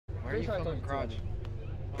Are you filming crotch?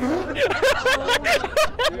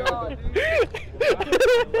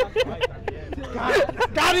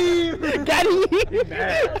 Got him! Got him! He's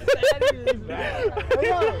mad.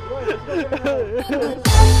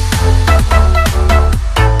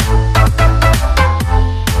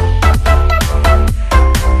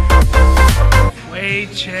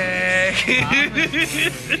 Weight check.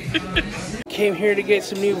 Came here to get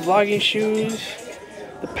some new vlogging shoes.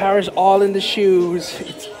 The power's all in the shoes.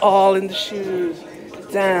 It's all in the shoes.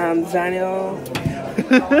 Damn, Daniel.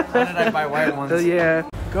 How did I buy white ones? So yeah.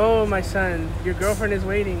 Go, my son. Your girlfriend is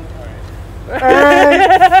waiting.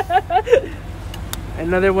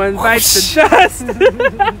 Another one bites the dust.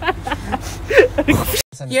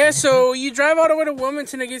 Yeah, so you drive all the way to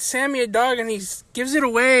Wilmington to get Sammy a dog, and he gives it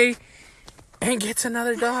away and gets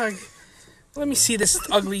another dog. Let me see this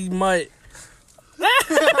ugly mutt.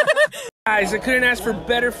 Guys, I couldn't ask for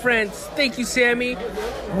better friends. Thank you, Sammy.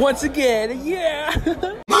 Once again, yeah.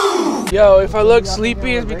 Yo, if I look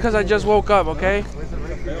sleepy, it's because I just woke up, okay?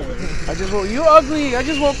 I just woke. You ugly. I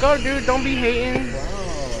just woke up, dude. Don't be hating.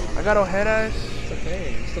 I got ojeras. It's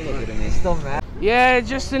okay. You still look at me. Still mad. Yeah,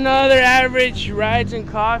 just another average rides and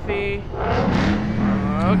coffee.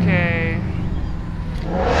 Okay.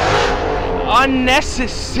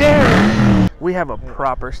 Unnecessary. We have a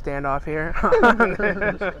proper standoff here.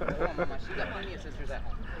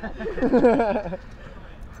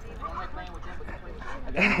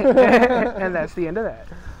 And that's the end of that.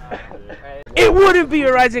 It wouldn't be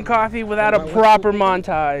a Rising Coffee without a proper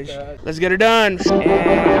montage. Let's get her done.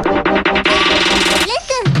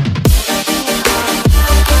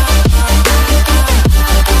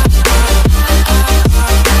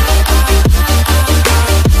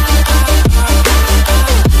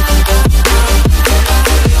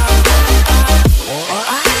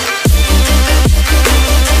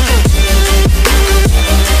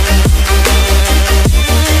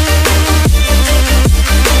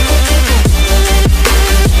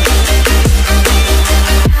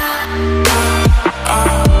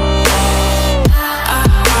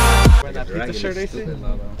 And Shirt I see?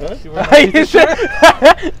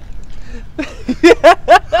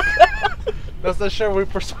 That's the shirt we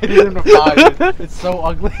persuaded him to buy. It's so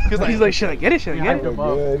ugly. he's like, should I get it? Should I get it?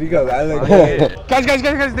 Guys,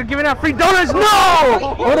 They're giving out free donuts. No!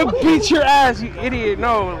 I want to beat your ass, you idiot.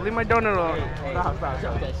 No, leave my donut alone. Stop.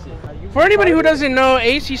 For anybody who doesn't know,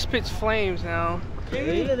 AC spits flames now.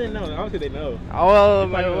 They didn't know. I don't think they know. Oh,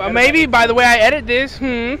 well, maybe by the way I edit this.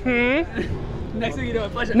 Next thing you know,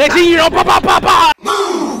 Pop, pop, pop, pop!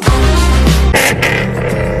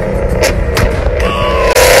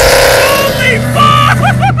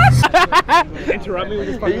 Interrupt me with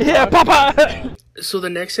this fucking yeah, Papa! So the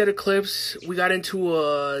next set of clips, we got into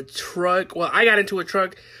a truck. Well, I got into a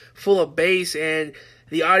truck full of bass, and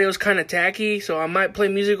the audio's kind of tacky, so I might play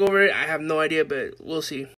music over it. I have no idea, but we'll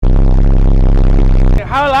see.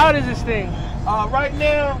 How loud is this thing? Right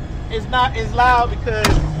now, it's not as loud because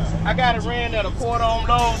I got it ran at a quarter on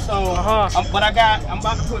low, so but I'm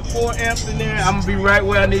about to put 4 amps in there. I'm gonna be right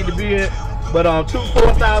where I need to be at. But 2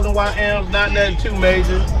 4,000 watt amps, not nothing too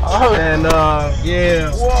major. And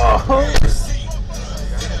yeah. Whoa.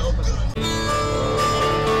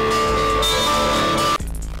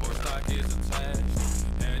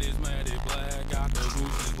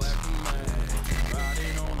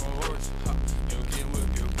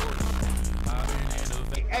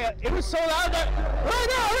 It was so loud that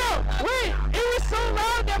wait! It was so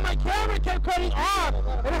loud that my camera kept cutting off,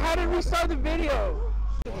 and I had to restart the video.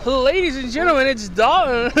 Ladies and gentlemen, it's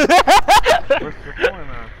Dalton.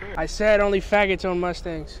 I said only faggots own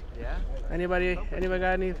Mustangs. Yeah. Anybody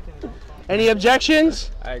got any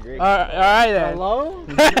objections? I agree. All right then. Hello.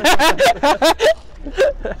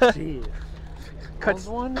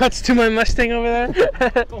 Cuts to my Mustang over there.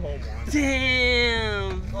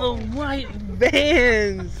 Damn, the white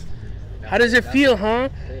Vans. How does it feel, huh?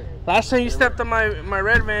 Last time you stepped on my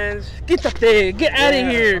red Vans. Get up there. Get out of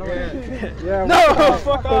here. Yeah, No,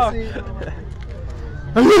 fuck off.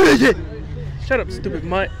 Shut up, stupid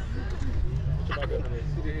mutt.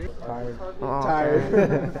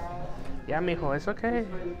 Tired. Yeah, mijo, it's okay.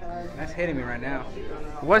 That's hitting me right now.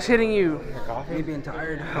 What's hitting you? Me being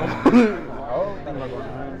tired.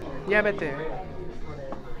 Yeah, vete.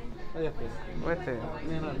 Vete.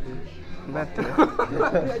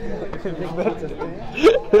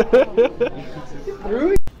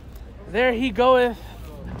 There he goeth,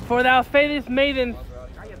 for thou faithest maiden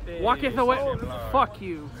walketh away. Fuck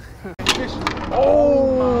you.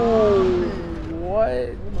 Oh, what?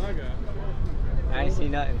 Oh my god. I ain't see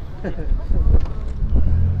nothing.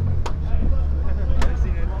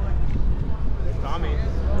 Tommy.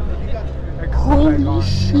 Holy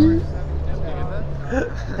shit.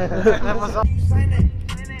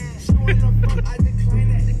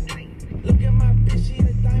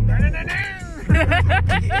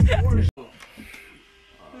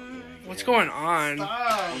 What's going on?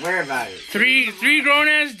 Where about it? Three grown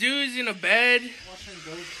ass dudes in a bed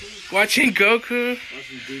watching Goku. Watching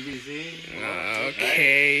DBZ.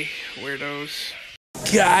 Okay, weirdos.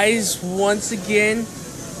 Guys, once again,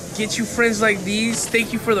 get you friends like these.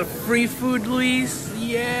 Thank you for the free food, Luis.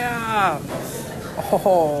 Yeah.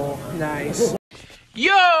 Oh, nice.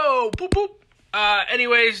 Yo, boop boop.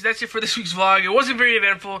 Anyways, that's it for this week's vlog. It wasn't very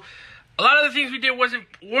eventful. A lot of the things we did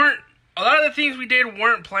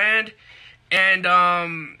weren't planned, and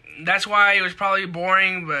that's why it was probably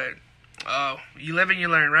boring. But you live and you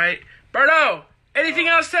learn, right? Berto, anything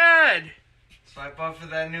else to add? Swipe up for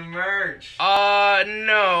that new merch.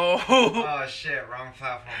 No. Oh shit, wrong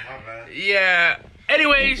platform, my bad. Yeah.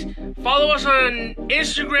 Anyways, follow us on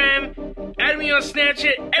Instagram, add me on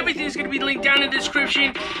Snapchat. Everything's gonna be linked down in the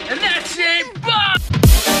description. And that's it. Bye.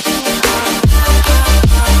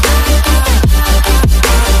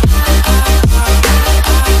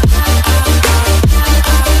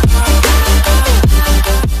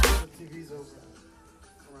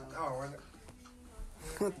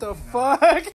 What the fuck?